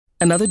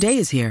Another day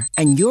is here,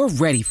 and you're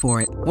ready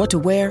for it. What to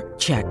wear?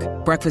 Check.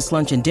 Breakfast,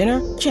 lunch, and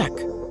dinner? Check.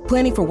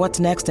 Planning for what's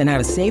next and how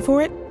to save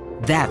for it?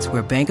 That's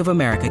where Bank of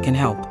America can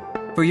help.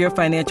 For your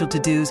financial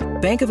to-dos,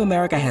 Bank of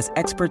America has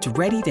experts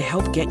ready to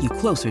help get you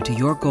closer to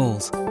your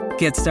goals.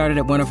 Get started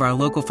at one of our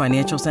local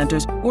financial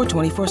centers or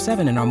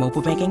 24/7 in our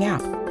mobile banking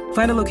app.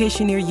 Find a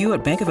location near you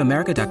at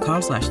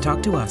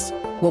bankofamerica.com/talktous.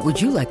 What would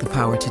you like the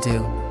power to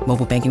do?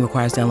 Mobile banking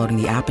requires downloading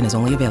the app and is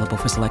only available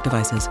for select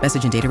devices.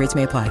 Message and data rates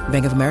may apply.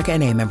 Bank of America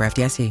N.A., member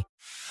FDIC.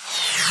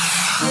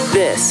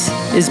 This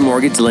is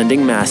Mortgage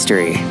Lending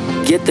Mastery.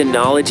 Get the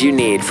knowledge you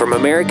need from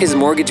America's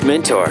Mortgage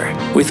Mentor.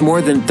 With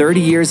more than 30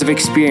 years of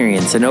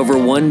experience and over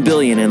 $1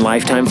 billion in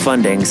lifetime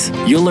fundings,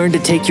 you'll learn to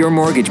take your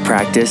mortgage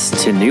practice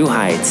to new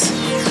heights.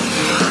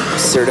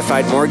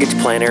 Certified mortgage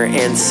planner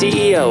and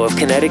CEO of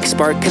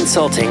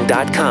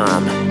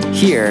KineticSparkConsulting.com.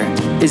 Here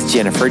is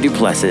Jennifer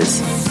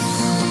Duplessis.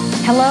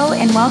 Hello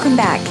and welcome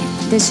back.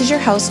 This is your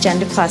host, Jen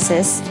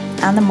Duplessis,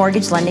 on the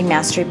Mortgage Lending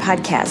Mastery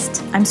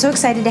podcast. I'm so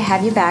excited to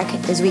have you back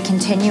as we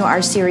continue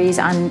our series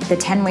on the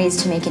 10 ways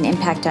to make an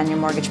impact on your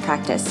mortgage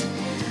practice.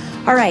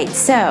 All right,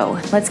 so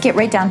let's get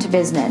right down to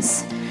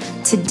business.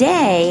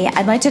 Today,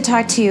 I'd like to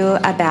talk to you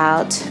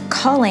about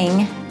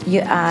calling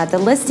the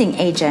listing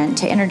agent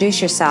to introduce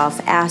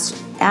yourself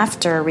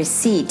after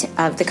receipt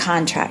of the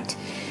contract.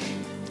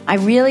 I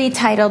really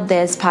titled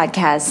this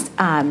podcast,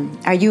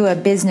 Are You a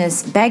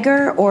Business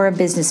Beggar or a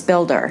Business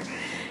Builder?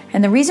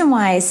 And the reason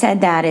why I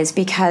said that is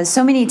because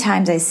so many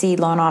times I see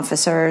loan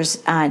officers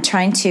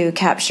trying to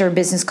capture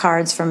business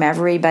cards from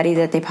everybody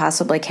that they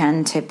possibly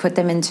can to put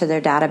them into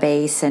their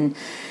database and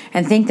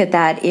think that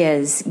that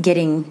is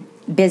getting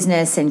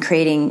business and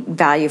creating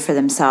value for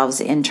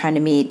themselves in trying to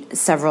meet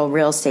several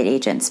real estate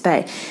agents.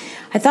 But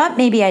I thought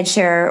maybe I'd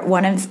share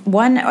one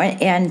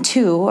and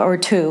two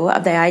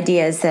of the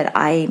ideas that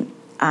I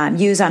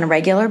use on a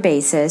regular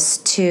basis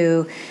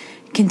to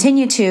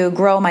continue to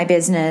grow my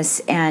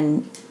business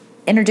and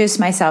introduce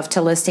myself to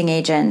listing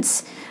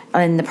agents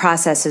in the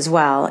process as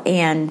well.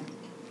 And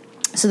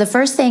so the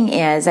first thing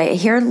is I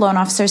hear loan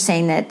officers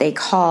saying that they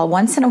call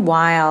once in a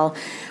while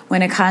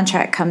when a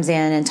contract comes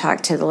in and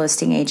talk to the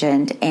listing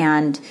agent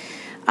and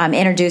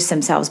introduce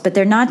themselves, but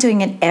they're not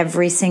doing it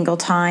every single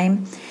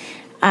time.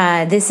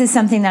 This is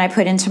something that I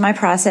put into my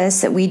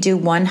process that we do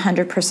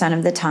 100%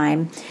 of the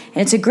time.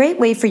 And it's a great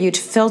way for you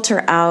to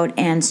filter out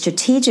and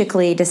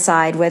strategically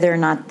decide whether or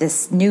not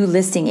this new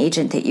listing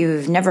agent that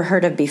you've never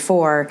heard of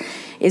before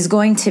is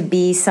going to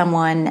be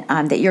someone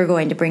that you're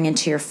going to bring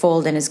into your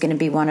fold and is going to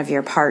be one of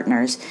your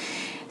partners.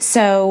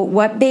 So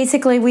what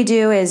basically we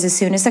do is as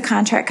soon as the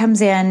contract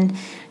comes in,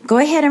 go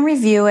ahead and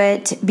review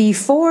it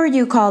before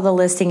you call the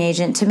listing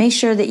agent to make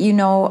sure that you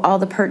know all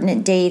the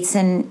pertinent dates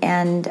and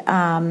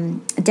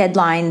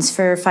deadlines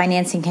for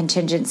financing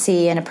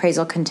contingency and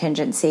appraisal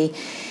contingency.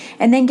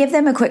 And then give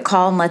them a quick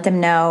call and let them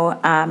know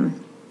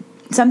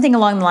something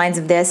along the lines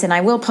of this. And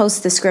I will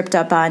post the script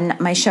up on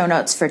my show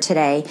notes for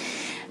today.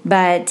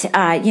 But,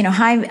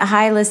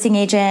 hi, listing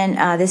agent.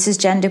 This is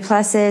Jen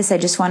Duplessis. I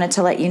just wanted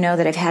to let you know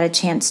that I've had a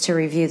chance to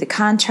review the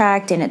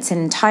contract in its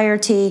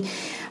entirety.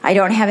 I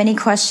don't have any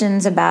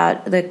questions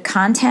about the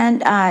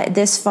content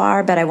this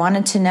far, but I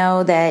wanted to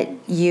know that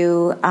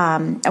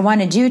I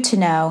wanted you to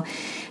know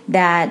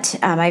that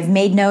I've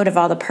made note of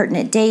all the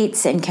pertinent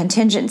dates and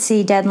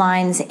contingency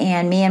deadlines,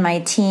 and me and my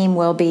team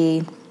will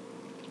be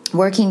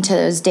working to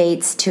those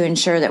dates to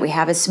ensure that we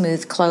have a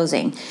smooth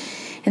closing.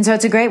 And so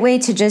it's a great way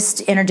to just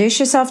introduce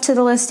yourself to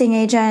the listing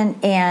agent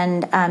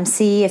and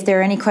see if there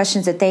are any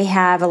questions that they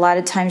have. A lot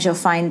of times you'll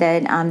find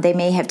that they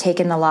may have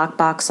taken the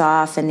lockbox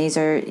off, and these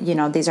are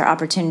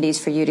opportunities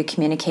for you to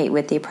communicate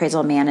with the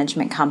appraisal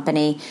management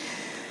company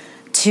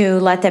to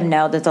let them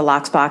know that the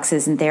lockbox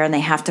isn't there and they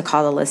have to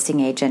call the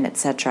listing agent,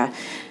 etc.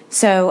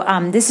 So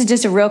this is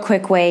just a real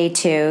quick way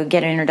to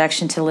get an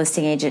introduction to the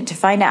listing agent, to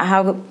find out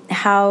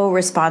how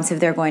responsive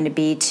they're going to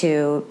be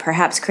to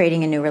perhaps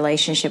creating a new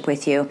relationship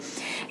with you.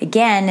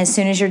 Again, as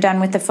soon as you're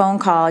done with the phone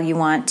call, you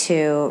want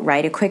to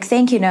write a quick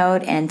thank you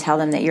note and tell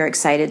them that you're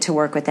excited to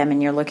work with them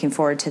and you're looking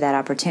forward to that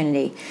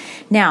opportunity.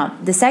 Now,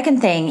 the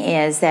second thing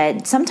is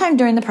that sometime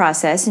during the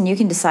process, and you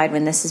can decide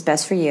when this is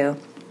best for you,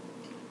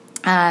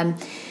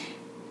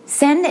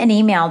 send an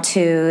email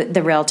to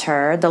the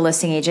realtor, the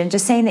listing agent,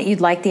 just saying that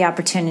you'd like the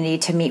opportunity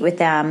to meet with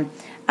them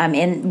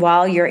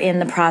while you're in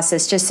the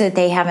process, just so that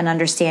they have an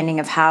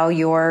understanding of how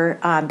your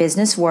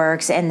business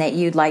works and that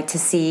you'd like to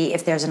see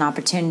if there's an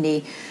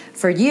opportunity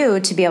for you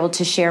to be able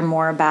to share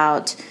more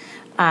about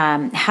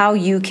how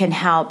you can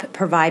help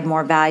provide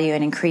more value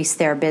and increase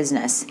their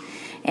business.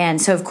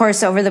 And so, of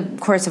course, over the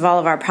course of all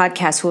of our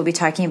podcasts, we'll be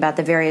talking about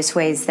the various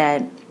ways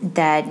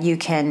that you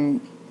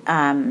can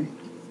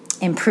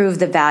improve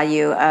the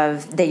value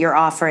that you're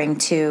offering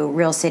to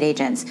real estate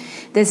agents.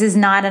 This is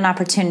not an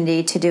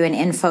opportunity to do an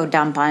info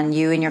dump on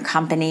you and your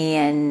company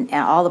and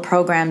all the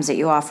programs that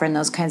you offer and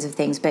those kinds of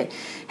things, but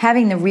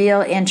having the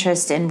real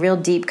interest and real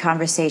deep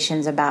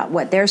conversations about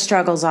what their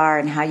struggles are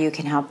and how you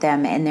can help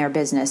them in their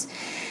business.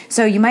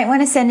 So you might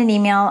want to send an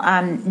email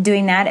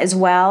doing that as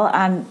well.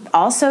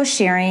 Also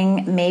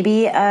sharing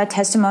maybe a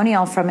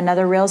testimonial from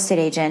another real estate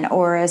agent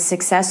or a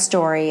success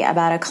story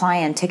about a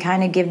client to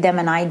kind of give them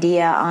an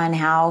idea on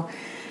how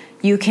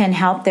you can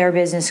help their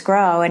business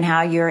grow and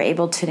how you're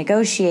able to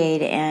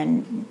negotiate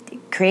and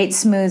create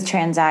smooth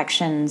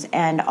transactions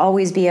and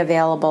always be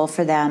available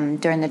for them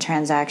during the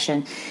transaction.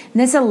 And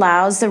this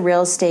allows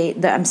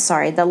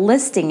the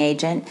listing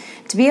agent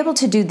to be able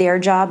to do their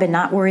job and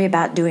not worry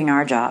about doing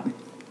our job,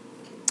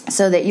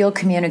 so that you'll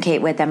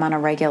communicate with them on a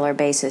regular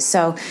basis.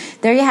 So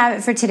there you have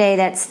it for today.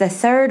 That's the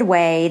third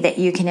way that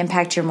you can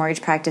impact your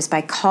mortgage practice,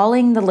 by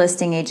calling the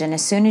listing agent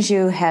as soon as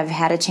you have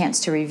had a chance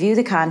to review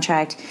the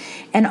contract,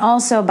 and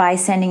also by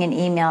sending an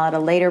email at a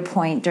later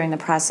point during the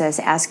process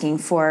asking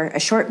for a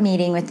short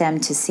meeting with them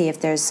to see if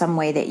there's some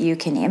way that you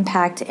can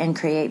impact and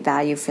create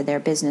value for their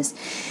business.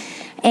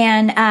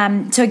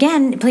 And so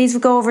again, please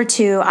go over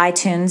to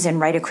iTunes and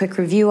write a quick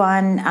review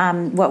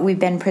on what we've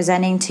been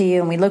presenting to you,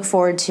 and we look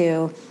forward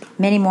to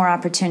many more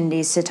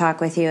opportunities to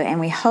talk with you, and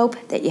we hope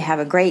that you have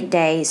a great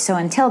day. So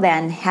until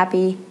then,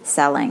 happy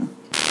selling.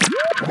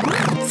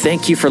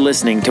 Thank you for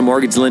listening to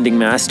Mortgage Lending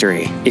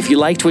Mastery. If you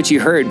liked what you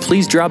heard,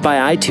 please drop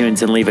by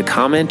iTunes and leave a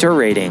comment or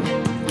rating.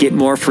 Get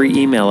more free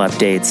email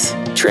updates,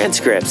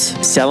 transcripts,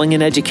 selling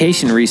and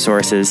education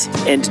resources,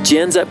 and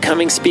Jen's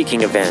upcoming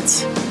speaking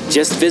events.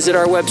 Just visit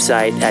our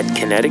website at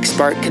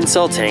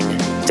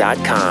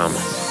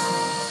kineticsparkconsulting.com.